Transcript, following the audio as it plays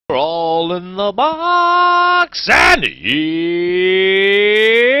We're all in the box, and here's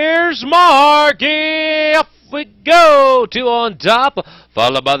Marky. Off we go, 2 on top,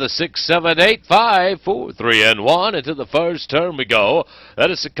 followed by the 6, 7, 8, 5, 4, 3, and 1. Into the first turn we go. That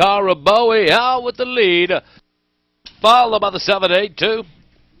is Sakkara Bowie out with the lead, followed by the 7, 8, 2.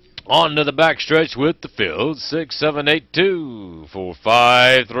 On to the backstretch with the field. 6, 7, 8, 2, 4,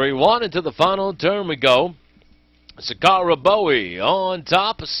 5, 3, 1. Into the final turn we go. Sakkara Bowie on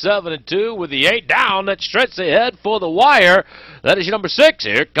top, 7 and 2 with the 8 down. That stretch ahead for the wire. That is your number 6.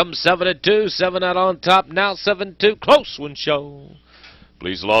 Here comes 7 and 2. 7 out on top now. 7 2. Close one show.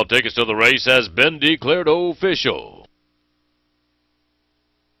 Please, law tickets to the race has been declared official.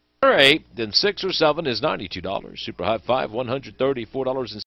 8, then 6 or 7 is $92. Super high 5, $134.